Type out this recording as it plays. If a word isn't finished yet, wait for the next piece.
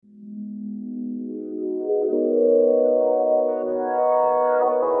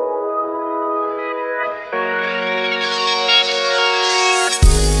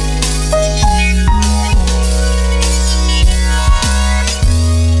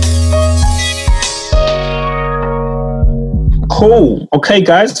Cool. Okay,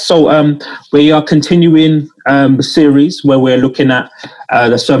 guys. So we are continuing the series where we're looking at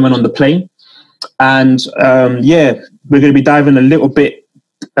the Sermon on the Plain, and we're going to be diving a little bit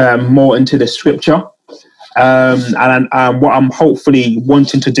more into the scripture. And what I'm hopefully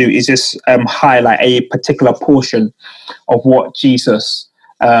wanting to do is just highlight a particular portion of what Jesus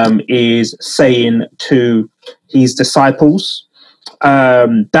is saying to his disciples.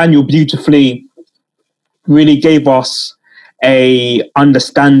 Daniel beautifully really gave us a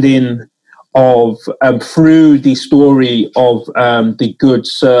understanding of through the story of the Good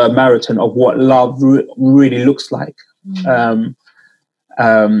Samaritan of what love really looks like in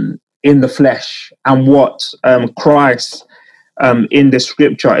the flesh, and what Christ in the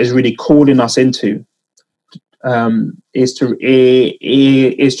scripture is really calling us into is to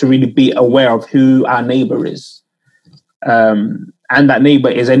really be aware of who our neighbor is, and that neighbor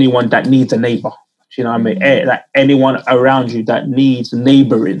is anyone that needs a neighbor. You know what I mean? Like anyone around you that needs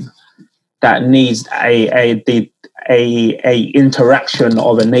neighboring, that needs a interaction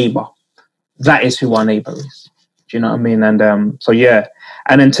of a neighbor. That is who our neighbor is. Do you know what I mean? And and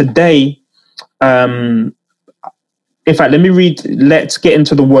then today, in fact, let's get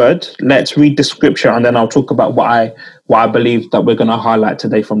into the word. Let's read the scripture, and then I'll talk about what I believe that we're going to highlight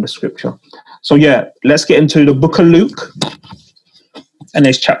today from the scripture. So let's get into the book of Luke, and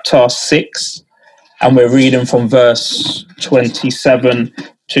it's chapter 6. And we're reading from verse 27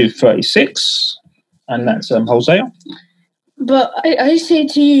 to 36. And that's Hosea. But I say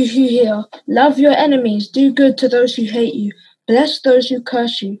to you who hear, love your enemies, do good to those who hate you, bless those who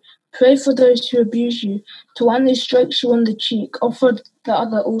curse you, pray for those who abuse you. To one who strikes you on the cheek, offer the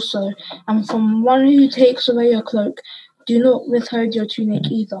other also. And from one who takes away your cloak, do not withhold your tunic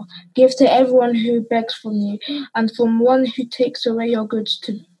either. Give to everyone who begs from you, and from one who takes away your goods,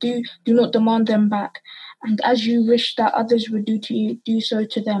 do not demand them back. And as you wish that others would do to you, do so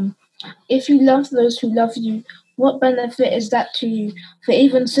to them. If you love those who love you, what benefit is that to you? For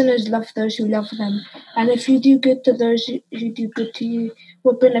even sinners love those who love them. And if you do good to those who do good to you,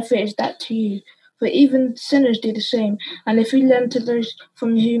 what benefit is that to you? For even sinners do the same. And if you lend to those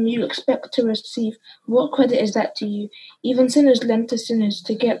from whom you expect to receive, what credit is that to you? Even sinners lend to sinners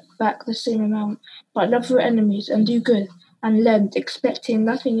to get back the same amount. But love your enemies and do good, and lend, expecting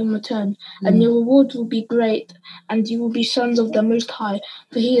nothing in return. And your reward will be great, and you will be sons of the Most High,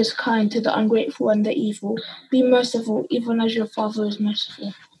 for he is kind to the ungrateful and the evil. Be merciful, even as your Father is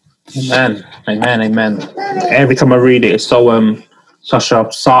merciful. Amen. Amen. Amen. Every time I read it, it's such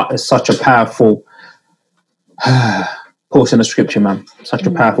a powerful portion of scripture, man. Such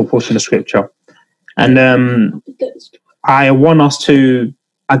a powerful portion of scripture. And I want us to,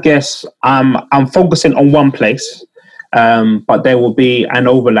 I guess, I'm focusing on one place, but there will be an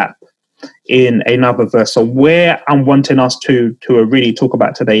overlap in another verse. So where I'm wanting us to really talk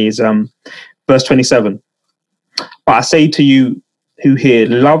about today is verse 27. But I say to you who hear,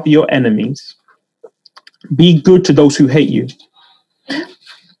 love your enemies, be good to those who hate you.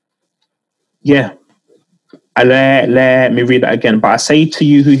 Yeah. Let me read that again. But I say to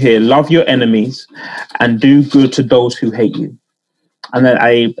you who hear, love your enemies and do good to those who hate you. And then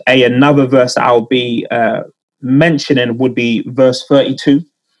another verse that I'll be mentioning would be verse 32,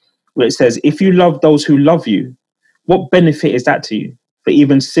 where it says, if you love those who love you, what benefit is that to you? For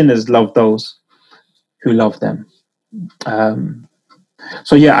even sinners love those who love them.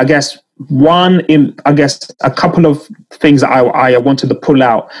 I guess a couple of things that I wanted to pull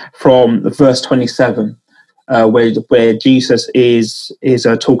out from verse 27, where Jesus is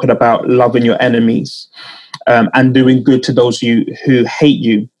talking about loving your enemies and doing good to those who hate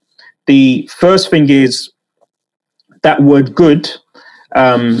you. The first thing is that word good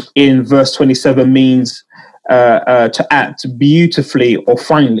in verse 27 means to act beautifully or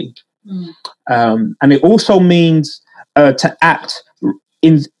finely. And it also means to act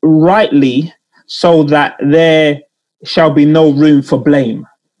rightly so that there shall be no room for blame.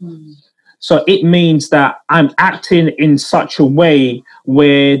 So it means that I'm acting in such a way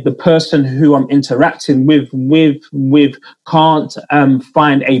where the person who I'm interacting with can't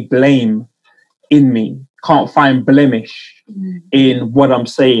find a blame in me, can't find blemish in what I'm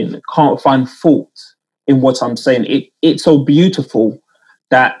saying, can't find fault in what I'm saying. It's so beautiful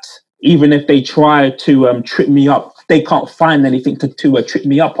that even if they try to trip me up, they can't find anything to trip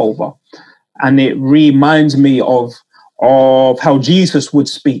me up over. And it reminds me of how Jesus would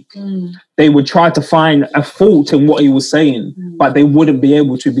speak. They would try to find a fault in what he was saying, but they wouldn't be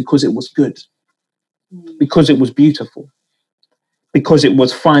able to, because it was good, because it was beautiful, because it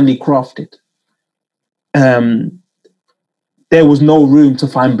was finely crafted. There was no room to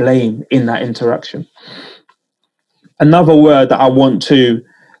find blame in that interaction. Another word that I want to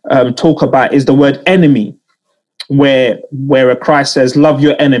talk about is the word enemy, where Christ says, love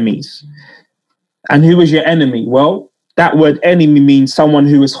your enemies. And who is your enemy? Well, that word enemy means someone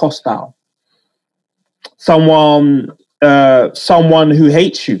who is hostile, someone who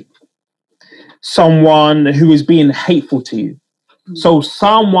hates you, someone who is being hateful to you. So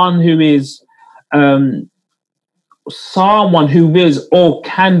someone who is or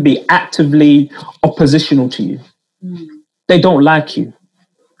can be actively oppositional to you. They don't like you.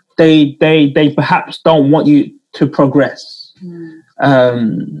 They perhaps don't want you to progress.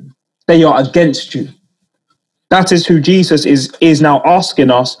 They are against you. That is who Jesus is now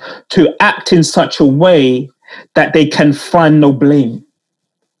asking us to act in such a way that they can find no blame.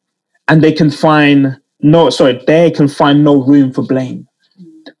 And they can find no room for blame.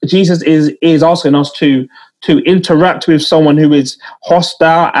 Jesus is asking us to interact with someone who is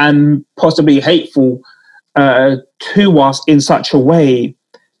hostile and possibly hateful to us in such a way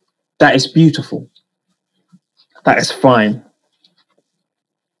that is beautiful, that is fine.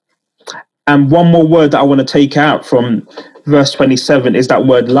 And one more word that I want to take out from verse 27 is that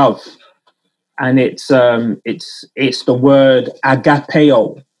word love. And it's the word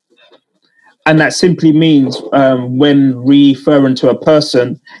agapeo. And that simply means, when referring to a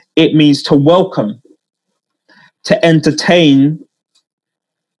person, it means to welcome, to entertain,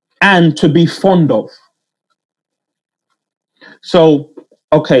 and to be fond of. So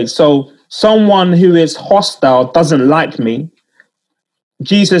someone who is hostile, doesn't like me,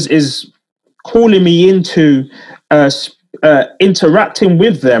 Jesus is calling me into interacting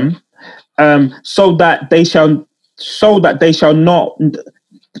with them, so that they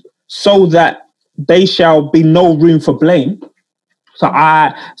shall be no room for blame.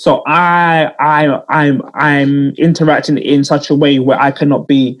 I'm interacting in such a way where I cannot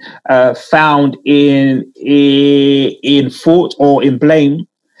be found in fault or in blame.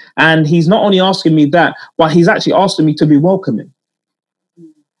 And he's not only asking me that, but he's actually asking me to be welcoming.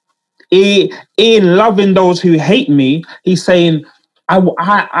 In loving those who hate me, he's saying, I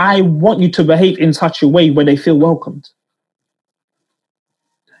want you to behave in such a way where they feel welcomed,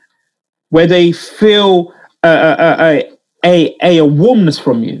 where they feel a warmness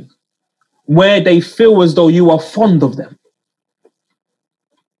from you, where they feel as though you are fond of them.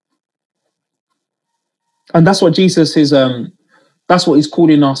 And that's what Jesus is, that's what he's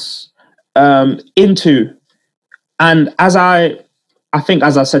calling us into. And as I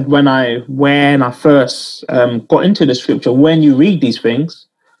said, when I first got into the scripture, when you read these things,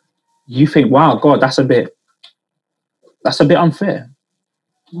 you think, wow, God, that's a bit unfair.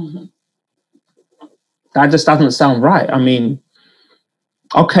 Mm-hmm. That just doesn't sound right. I mean,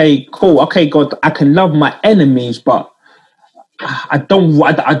 okay, cool. Okay, God, I can love my enemies, but I don't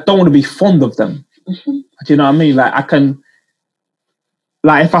want to be fond of them. Mm-hmm. Do you know what I mean? Like, I can,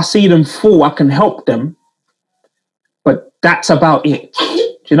 like, if I see them fall, I can help them, but that's about it. Do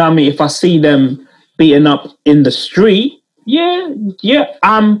you know what I mean? If I see them beaten up in the street, yeah,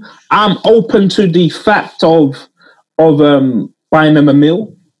 I'm open to the fact of buying them a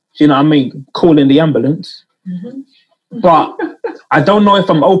meal. Do you know what I mean? Calling the ambulance. Mm-hmm. But I don't know if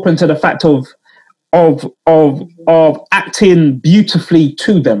I'm open to the fact of acting beautifully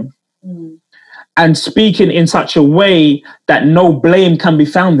to them. Mm. And speaking in such a way that no blame can be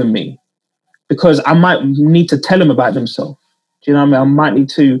found in me, because I might need to tell them about themselves. Do you know what I mean? I might need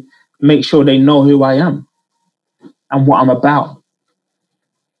to make sure they know who I am and what I'm about.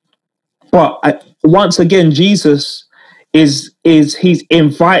 But once again, Jesus he's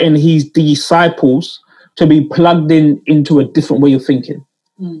inviting his disciples to be plugged into a different way of thinking.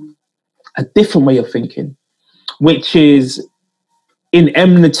 Mm. A different way of thinking, which is in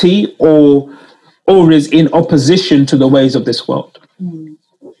enmity or is in opposition to the ways of this world. Mm.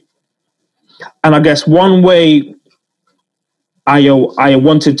 And I guess one way I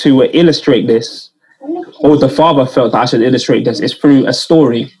wanted to illustrate this, or the Father felt that I should illustrate this, is through a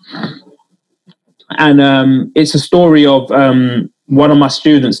story. And it's a story of one of my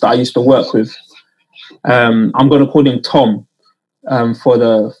students that I used to work with. I'm going to call him Tom for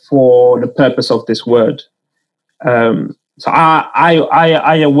the purpose of this word. So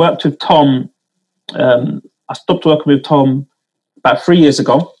I worked with Tom. I stopped working with Tom about 3 years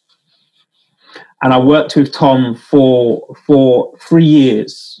ago, and I worked with Tom for 3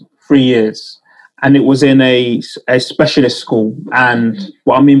 years. 3 years. And it was in a specialist school. And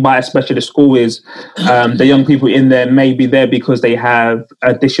what I mean by a specialist school is the young people in there may be there because they have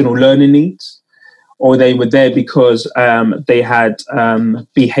additional learning needs, or they were there because they had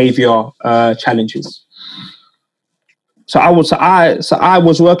behavior challenges. So I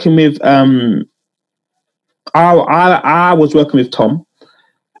was working with I was working with Tom,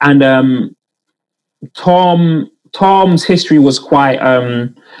 and Tom's history was quite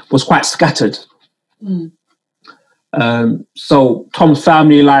scattered. So Tom's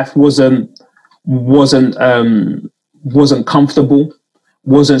family life wasn't comfortable,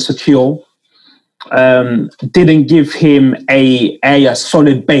 wasn't secure, didn't give him a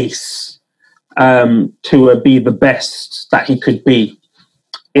solid base to be the best that he could be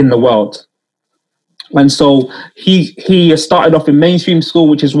in the world. And so he started off in mainstream school,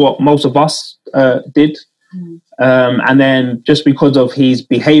 which is what most of us did. And then just because of his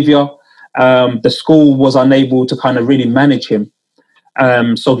behavior, the school was unable to kind of really manage him.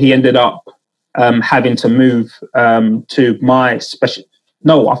 So he ended up having to move to my special.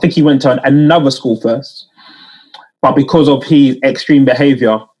 No, I think he went to another school first. But because of his extreme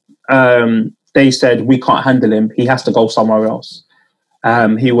behavior, they said, we can't handle him. He has to go somewhere else.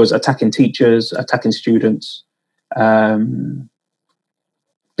 He was attacking teachers, attacking students.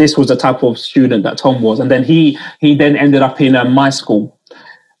 This was the type of student that Tom was. And then he then ended up in my school.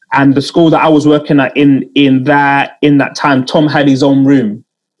 And the school that I was working at in that time, Tom had his own room.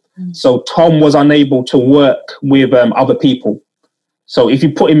 So Tom was unable to work with other people. So if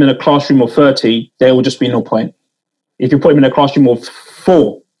you put him in a classroom of 30, there would just be no point. If you put him in a classroom of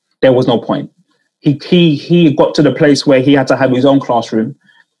 4, there was no point. He got to the place where he had to have his own classroom,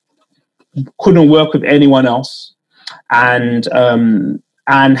 couldn't work with anyone else, and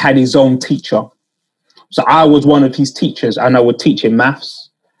had his own teacher. So I was one of his teachers, and I would teach him maths,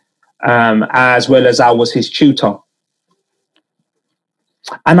 as well as I was his tutor.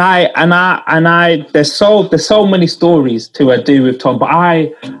 And there's so many stories to do with Tom, but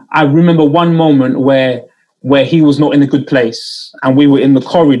I remember one moment where he was not in a good place, and we were in the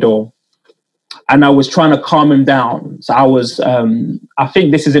corridor, and I was trying to calm him down. So I was, I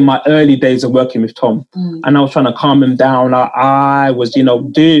think this is in my early days of working with Tom, and I was trying to calm him down. I was, doing all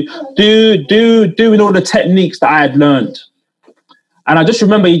the techniques that I had learned, and I just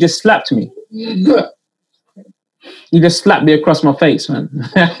remember he just slapped me. He just slapped me across my face, man.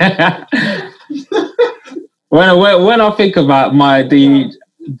 when I think about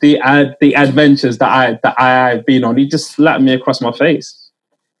the adventures that I've been on, he just slapped me across my face.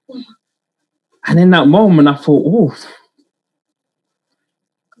 And in that moment, I thought, "Oh,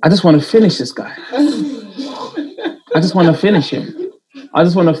 I just want to finish this guy. I just want to finish him. I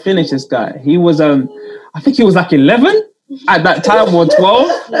just want to finish this guy." He was, I think he was like 11 at that time, or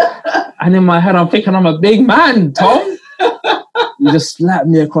 12. And in my head, I'm thinking, I'm a big man, Tom. You just slapped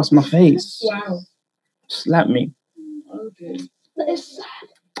me across my face. Wow. Slapped me. Okay. That is sad.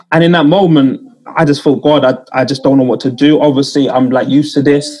 And in that moment, I just thought, God, I just don't know what to do. Obviously, I'm like used to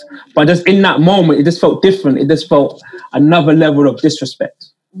this. But just in that moment, it just felt different. It just felt another level of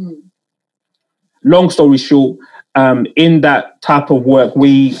disrespect. Long story short, in that type of work,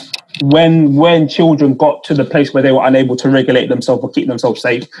 when children got to the place where they were unable to regulate themselves or keep themselves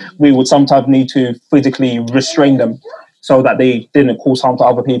safe, we would sometimes need to physically restrain them so that they didn't cause harm to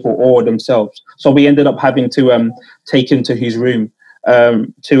other people or themselves. So we ended up having to take him to his room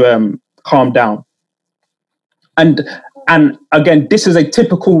to calm down. And again, this is a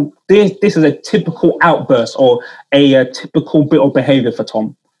typical outburst or a typical bit of behavior for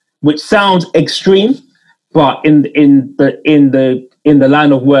Tom, which sounds extreme, but in the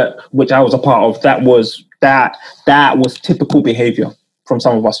line of work which I was a part of, that was typical behavior from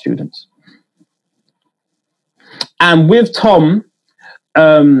some of our students. And with Tom,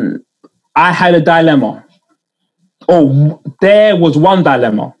 I had a dilemma. There was one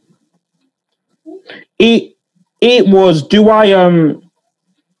dilemma. It was, do I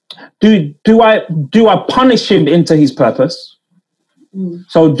punish him into his purpose?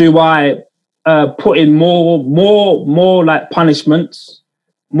 So do I put in more like punishments,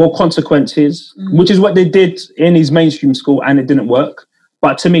 more consequences, which is what they did in his mainstream school, and it didn't work.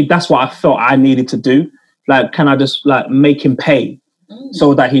 But to me, that's what I felt I needed to do. Like, can I just like make him pay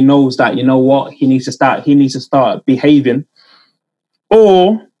so that he knows that, you know what, he needs to start behaving?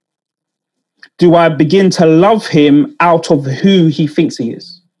 Or do I begin to love him out of who he thinks he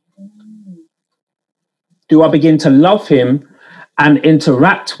is? Do I begin to love him and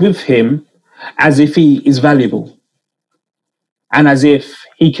interact with him as if he is valuable, and as if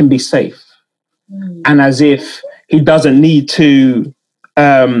he can be safe, and as if he doesn't need to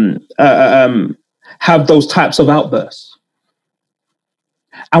have those types of outbursts?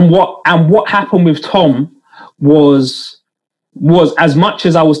 And what happened with Tom was as much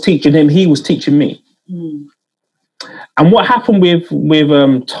as I was teaching him, he was teaching me. And what happened with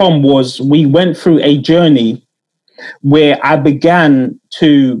Tom was we went through a journey where I began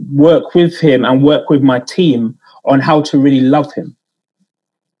to work with him and work with my team on how to really love him.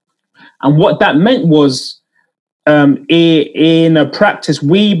 And what that meant was, in a practice,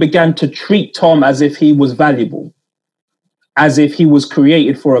 we began to treat Tom as if he was valuable, as if he was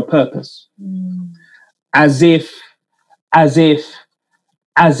created for a purpose, as if, and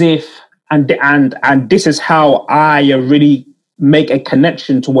this is how I really make a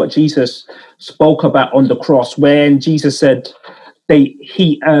connection to what Jesus spoke about on the cross, when Jesus said,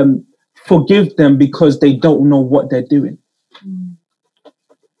 he forgive them because they don't know what they're doing.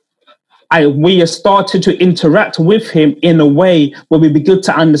 We started to interact with him in a way where we begin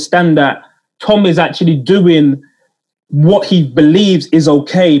to understand that Tom is actually doing what he believes is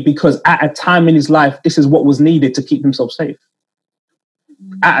okay, because at a time in his life, this is what was needed to keep himself safe.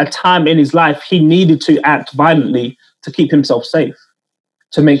 At a time in his life, he needed to act violently to keep himself safe,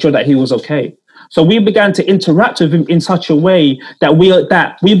 to make sure that he was okay. So we began to interact with him in such a way that we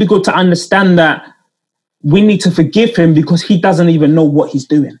began to understand that we need to forgive him because he doesn't even know what he's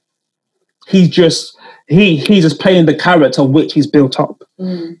doing. He's just playing the character which he's built up.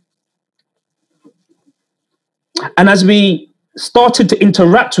 And as we started to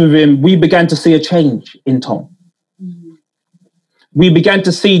interact with him, we began to see a change in Tom. We began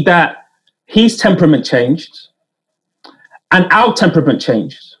to see that his temperament changed and our temperament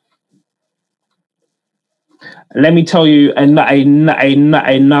changed. Let me tell you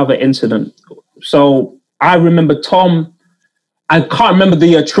another incident. So I remember Tom, I can't remember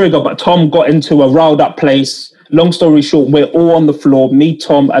the trigger, but Tom got into a riled up place. Long story short, we're all on the floor, me,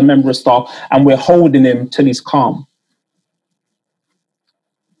 Tom, a member of staff, and we're holding him till he's calm.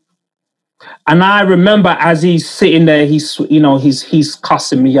 And I remember as he's sitting there, he's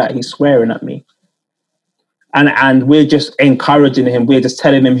cussing me out, he's swearing at me. And we're just encouraging him. We're just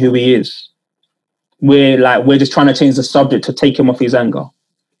telling him who he is. We're just trying to change the subject to take him off his anger.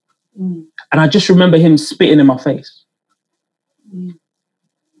 And I just remember him spitting in my face.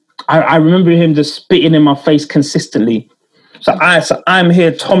 I remember him just spitting in my face consistently. So I'm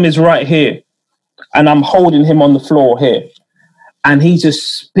here, Tom is right here, and I'm holding him on the floor here, and he's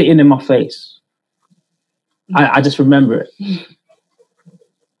just spitting in my face. I just remember it.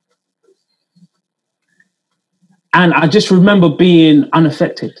 And I just remember being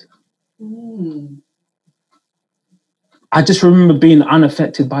unaffected. I just remember being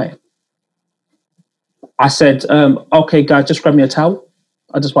unaffected by it. I said, okay, guys, just grab me a towel.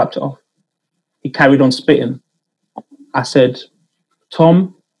 I just wiped it off. He carried on spitting. I said,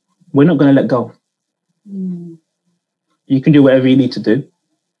 Tom, we're not going to let go. You can do whatever you need to do,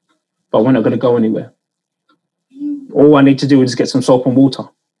 but we're not going to go anywhere. All I need to do is get some soap and water.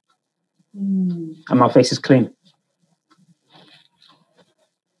 And my face is clean.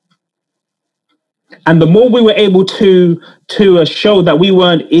 And the more we were able to show that we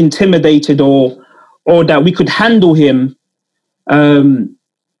weren't intimidated or that we could handle him,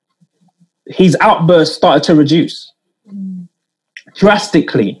 his outbursts started to reduce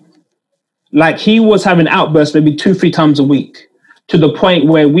drastically. Like he was having outbursts maybe 2-3 times a week, to the point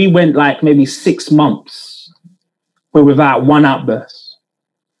where we went like maybe 6 months without one outburst.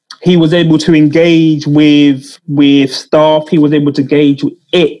 He was able to engage with staff. He was able to engage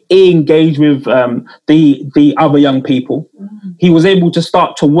with the other young people. He was able to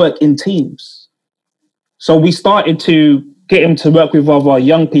start to work in teams. So we started to get him to work with other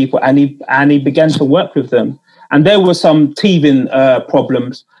young people, and he began to work with them. And there were some teething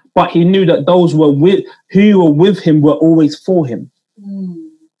problems, but he knew that those who were with him were always for him.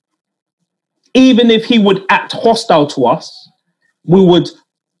 Even if he would act hostile to us, we would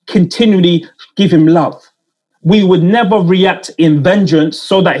continually give him love. We would never react in vengeance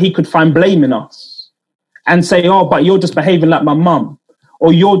so that he could find blame in us and say, oh, but you're just behaving like my mum,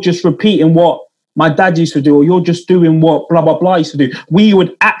 or you're just repeating what my dad used to do, or you're just doing what blah, blah, blah used to do. We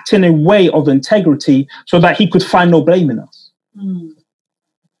would act in a way of integrity so that he could find no blame in us.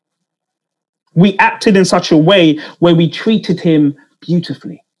 We acted in such a way where we treated him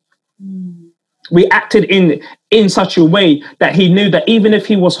beautifully. We acted in such a way that he knew that even if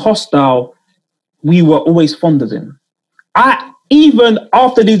he was hostile, we were always fond of him. Even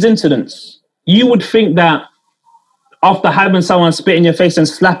after these incidents, you would think that after having someone spit in your face and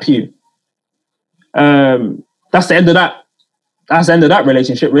slap you, that's the end of that. That's the end of that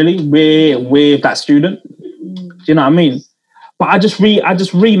relationship, really, with that student. Do you know what I mean? But I just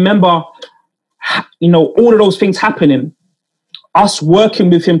remember, all of those things happening, us working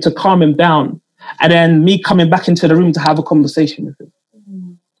with him to calm him down, and then me coming back into the room to have a conversation with him.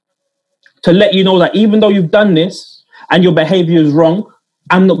 To let you know that even though you've done this and your behavior is wrong,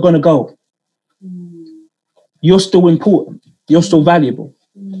 I'm not going to go. you're still important. You're still valuable.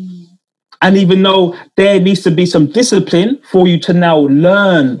 And even though there needs to be some discipline for you to now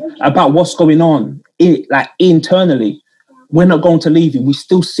learn about what's going on, like internally, we're not going to leave you. We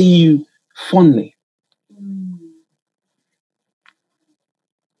still see you fondly.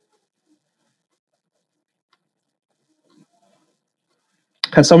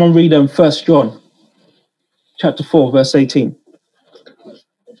 Can someone read 1 John chapter 4, verse 18?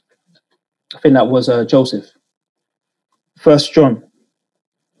 I think that was Joseph. 1 John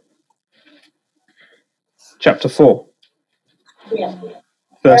chapter 4,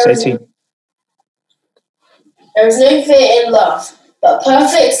 verse 18. There is no fear in love, but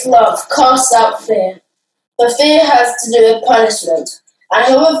perfect love casts out fear. For fear has to do with punishment,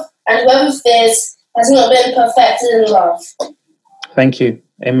 and whoever fears has not been perfected in love. Thank you.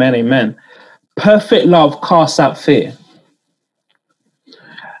 Amen, amen. Perfect love casts out fear.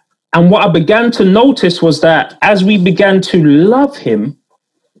 And what I began to notice was that as we began to love him,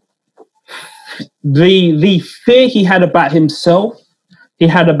 the fear he had about himself, he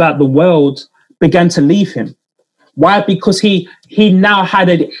had about the world, began to leave him. Why? Because he now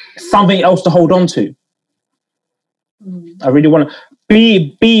had something else to hold on to. I really want to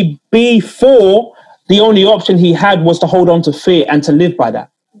be before the only option he had was to hold on to fear and to live by that.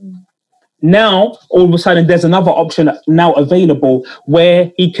 Now, all of a sudden, there's another option now available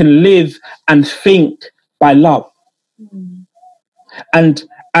where he can live and think by love. And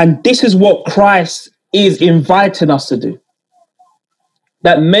this is what Christ is inviting us to do.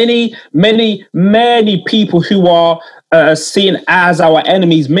 That many people who are seen as our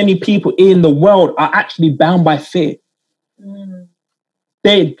enemies, many people in the world are actually bound by fear.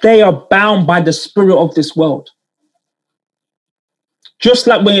 They are bound by the spirit of this world. Just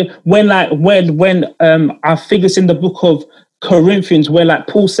like when I think it's in the book of Corinthians where like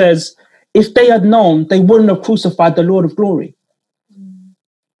Paul says, if they had known, they wouldn't have crucified the Lord of glory.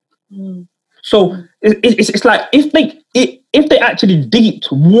 So it's like if they actually deeped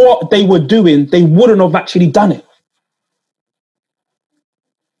what they were doing, they wouldn't have actually done it.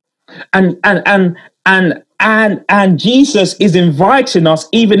 And Jesus is inviting us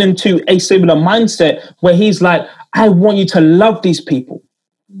even into a similar mindset where he's like, I want you to love these people.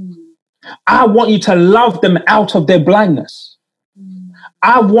 I want you to love them out of their blindness.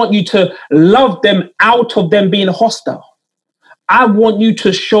 I want you to love them out of them being hostile. I want you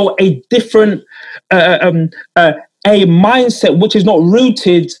to show a different a mindset which is not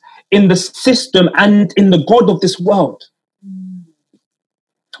rooted in the system and in the God of this world,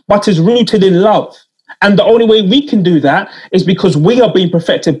 but is rooted in love. And the only way we can do that is because we are being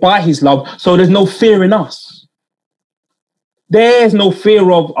perfected by his love. So there's no fear in us. There's no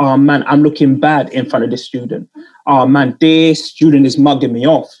fear of, oh man, I'm looking bad in front of this student. Oh man, this student is mugging me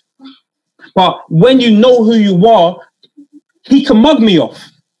off. But when you know who you are, he can mug me off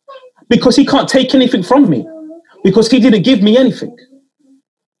because he can't take anything from me because he didn't give me anything.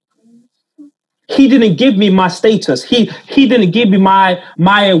 He didn't give me my status. He didn't give me my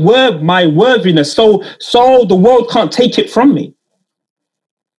worthiness. So the world can't take it from me.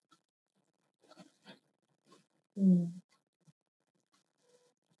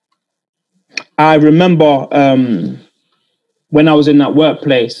 I remember when I was in that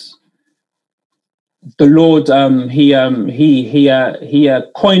workplace, the Lord he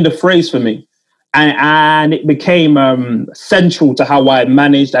coined a phrase for me, and it became central to how I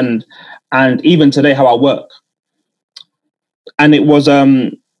managed and even today how I work. And it was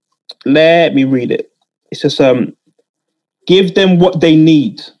let me read it. It's just give them what they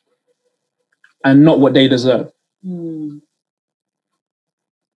need and not what they deserve.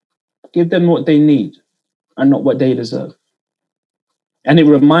 Give them what they need and not what they deserve. And it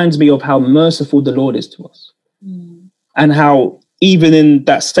reminds me of how merciful the Lord is to us. And how even in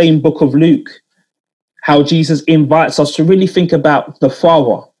that same book of Luke, how Jesus invites us to really think about the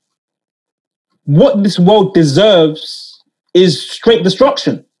Father. What this world deserves is straight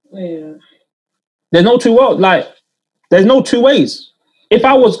destruction. Yeah. There's no two worlds. Like, there's no two ways. If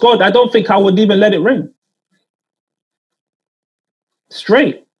I was God, I don't think I would even let it rain.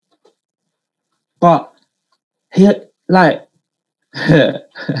 Straight. But he like,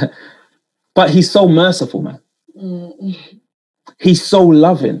 but he's so merciful, man. He's so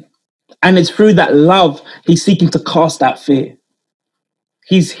loving. And it's through that love, he's seeking to cast out fear.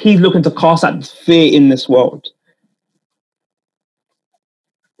 He's looking to cast out fear in this world.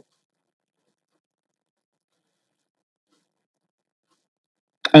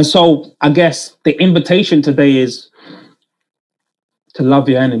 And so I guess the invitation today is to love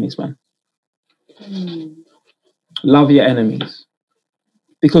your enemies, man. Love your enemies.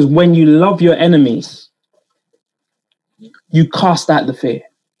 Because when you love your enemies, you cast out the fear.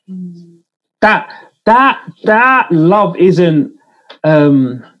 That love isn't,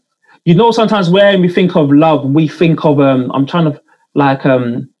 sometimes when we think of love, we think of, I'm trying to, like,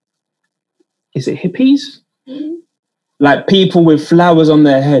 is it hippies? Like people with flowers on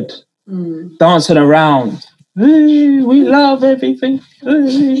their head, dancing around. Ooh, we love everything.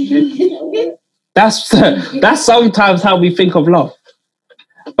 That's sometimes how we think of love.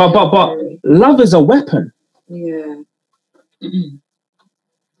 But love is a weapon. Yeah.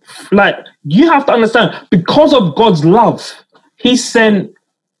 Like, you have to understand, because of God's love, he sent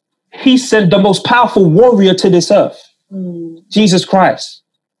the most powerful warrior to this earth, Jesus Christ,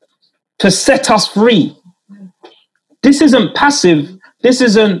 to set us free. This isn't passive. This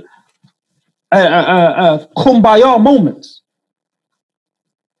isn't a kumbaya moment.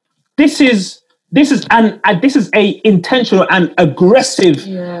 This is a intentional and aggressive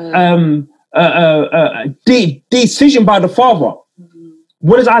decision by the Father.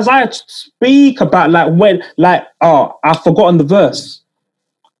 What does Isaiah speak about? I've forgotten the verse,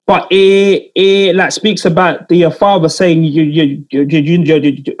 but it like speaks about the Father saying,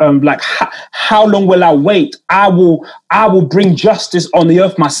 how long will I wait? I will bring justice on the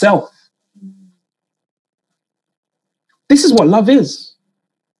earth myself. This is what love is.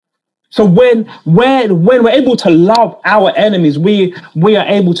 So when we're able to love our enemies, we are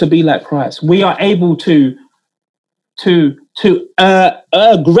able to be like Christ. We are able to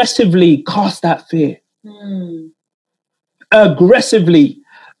aggressively cast that fear, aggressively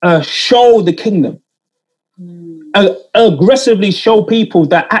show the kingdom, aggressively show people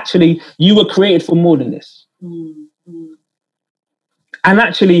that actually you were created for more than this. And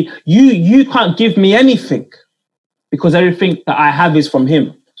actually, you can't give me anything because everything that I have is from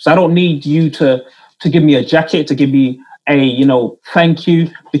him. So I don't need you to give me a jacket, to give me a, thank you,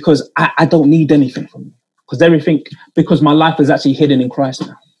 because I don't need anything from you. Because my life is actually hidden in Christ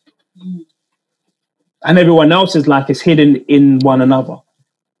now. And everyone else's life is hidden in one another.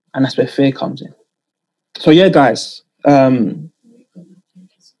 And that's where fear comes in. So yeah, guys, let's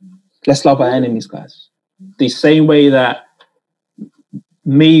love our enemies, guys. The same way that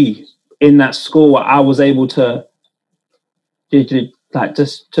me in that school, I was able to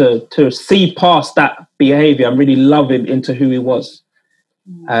see past that behavior and really love him into who he was.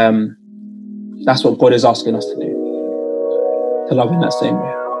 That's what God is asking us to do, to love in that same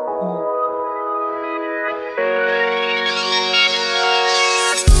way.